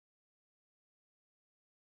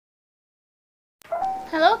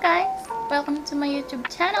Hello guys! Welcome to my YouTube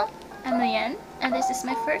channel. I'm Lian and this is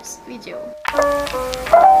my first video.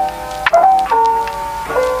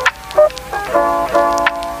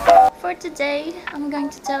 For today, I'm going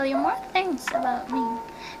to tell you more things about me.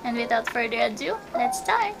 And without further ado, let's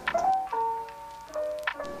start!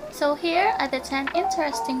 So here are the 10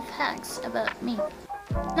 interesting facts about me.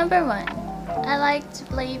 Number 1. I like to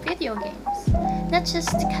play video games. Not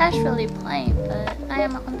just casually playing, but I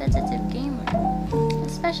am a competitive gamer,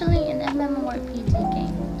 especially in MMORPG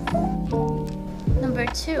games. Number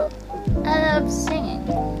 2. I love singing.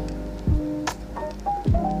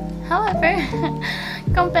 However,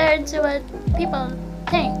 compared to what people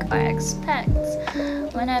think or expect,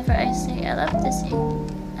 whenever I say I love to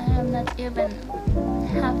sing, I am not even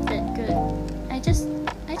half that good. I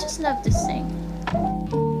just love to sing.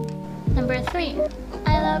 Number 3.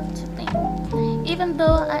 I love to paint. Even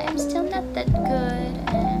though I am still not that good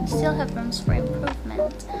and still have rooms for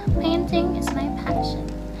improvement, painting is my passion.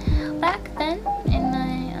 Back then, in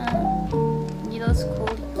my middle school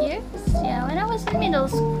years, when I was in middle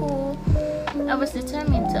school, I was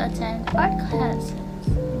determined to attend art classes,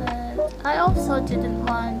 but I also didn't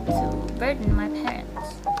want to burden my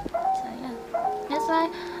parents. So that's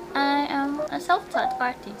why I am a self-taught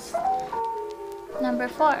artist. Number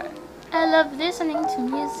 4. I love listening to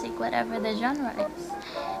music, whatever the genre is,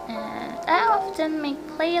 and I often make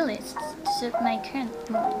playlists to suit my current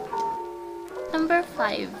mood. Number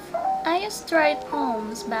 5. I used to write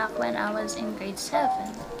poems back when I was in grade 7.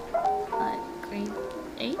 Grade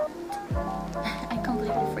 8? I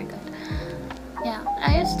completely forgot.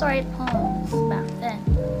 I used to write poems back then.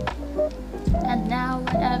 And now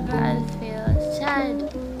whenever I feel sad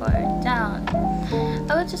or down,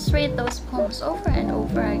 I would just read those poems over and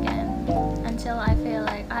over again until I feel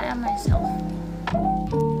like I am myself.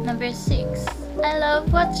 Number 6. I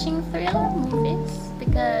love watching thriller movies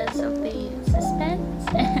because of the suspense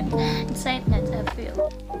and excitement I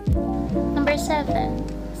feel. Number 7.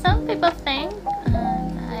 Some people think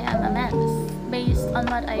I am a mess based on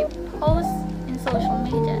what I post in social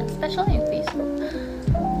media, especially in Facebook.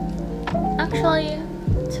 Actually,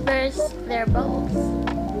 to burst their bubbles,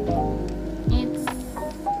 it's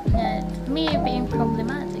not me being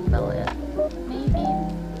problematic, but maybe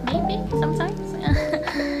sometimes.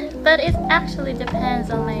 But it actually depends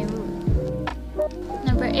on my mood.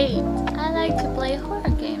 Number 8. I like to play horror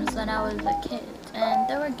games when I was a kid, and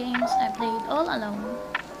there were games I played all alone.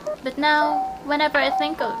 But now, whenever I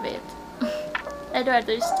think of it, I'd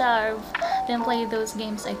rather starve than play those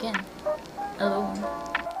games again, alone.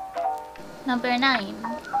 Number 9.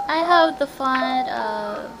 I have the fun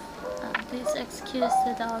of, please excuse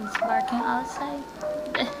the dogs barking outside.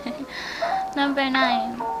 Number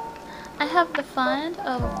 9. I have the fun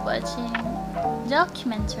of watching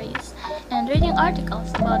documentaries and reading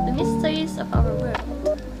articles about the mysteries of our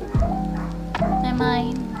world. My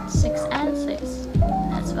mind seeks answers,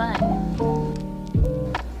 that's why.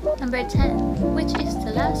 Number 10, which is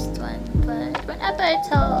the last one, but whenever I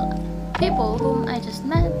tell people whom I just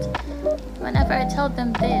met, whenever I tell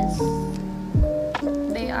them this,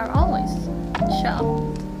 they are always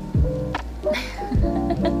shocked.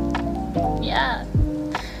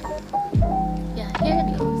 Here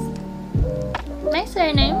it goes. My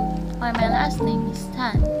surname or my last name is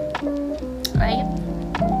Tan, right?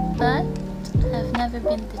 But I've never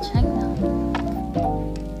been to China.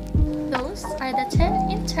 Those are the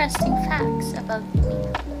 10 interesting facts about me.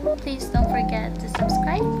 Please don't forget to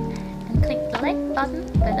subscribe and click the like button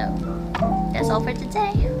below. That's all for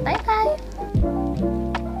today. Bye bye!